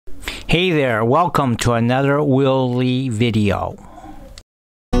Hey there, welcome to another Willy video.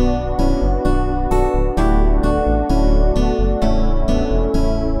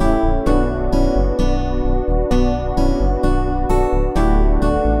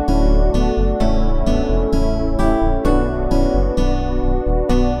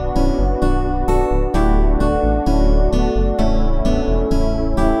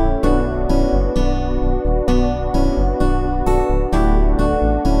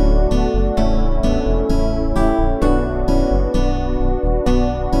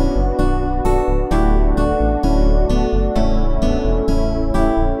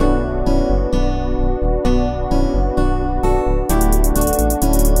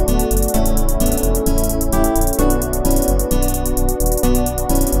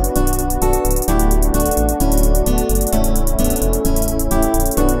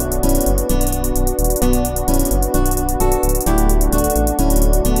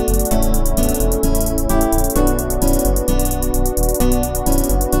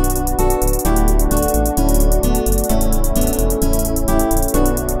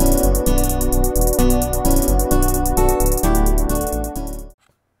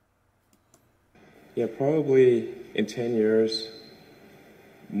 Yeah, probably in 10 years,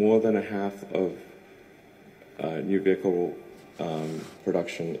 more than a half of new vehicle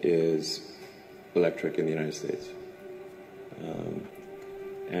production is electric in the United States.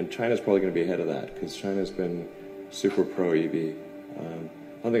 And China's probably going to be ahead of that because China's been super pro-EV.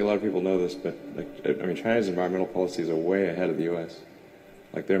 I don't think a lot of people know this, but China's environmental policies are way ahead of the U.S.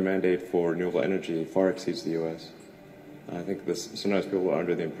 Like their mandate for renewable energy far exceeds the U.S. I think sometimes people are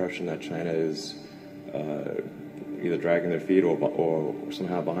under the impression that China is either dragging their feet or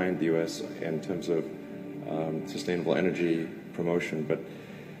somehow behind the U.S. in terms of sustainable energy promotion, but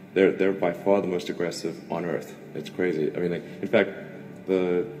they're by far the most aggressive on Earth. It's crazy. I mean, in fact,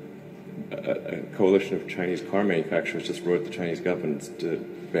 the coalition of Chinese car manufacturers just wrote the Chinese government to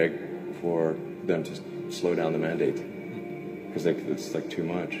beg for them to slow down the mandate because it's like too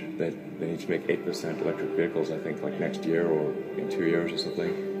much. They need to make 8% electric vehicles, I think, like next year or in 2 years or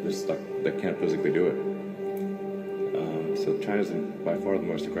something. They can't physically do it. So China's by far the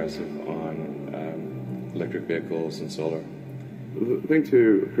most aggressive on electric vehicles and solar. The thing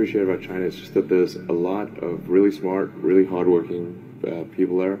to appreciate about China is just that there's a lot of really smart, really hardworking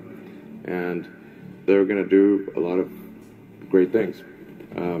people there, and they're going to do a lot of great things.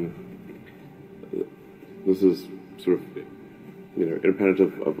 This is sort of, independent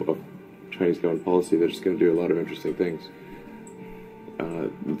of Chinese government policy. They're just going to do a lot of interesting things.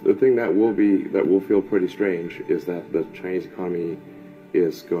 The thing that will feel pretty strange is that the Chinese economy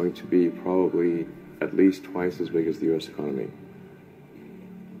is going to be probably at least twice as big as the U.S. economy.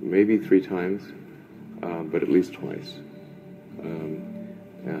 Maybe 3 times, but at least twice. And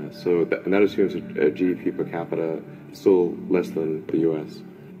that assumes a GDP per capita still less than the U.S.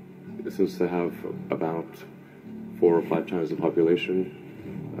 Since they have about 4 or 5 times the population,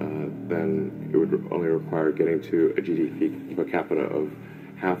 then it would only require getting to a GDP per capita of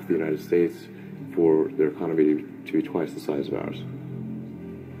half the United States for their economy to be twice the size of ours.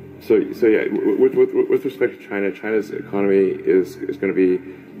 So yeah, with respect to China, China's economy is going to be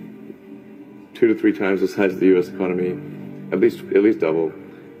 2 to 3 times the size of the U.S. economy, at least double.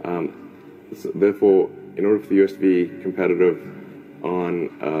 Therefore, in order for the U.S. to be competitive on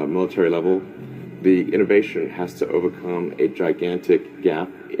a military level, the innovation has to overcome a gigantic gap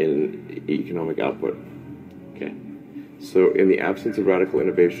in economic output. Okay, so in the absence of radical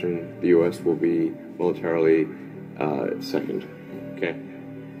innovation, the U.S. will be militarily second. Okay,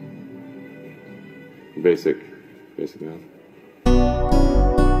 basic math.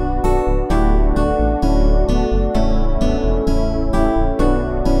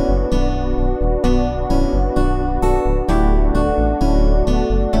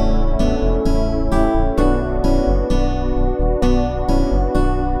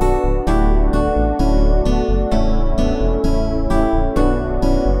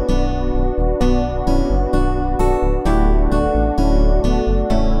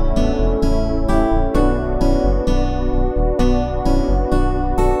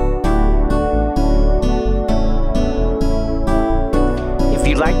 If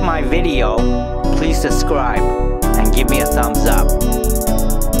you like my video, please subscribe and give me a thumbs up.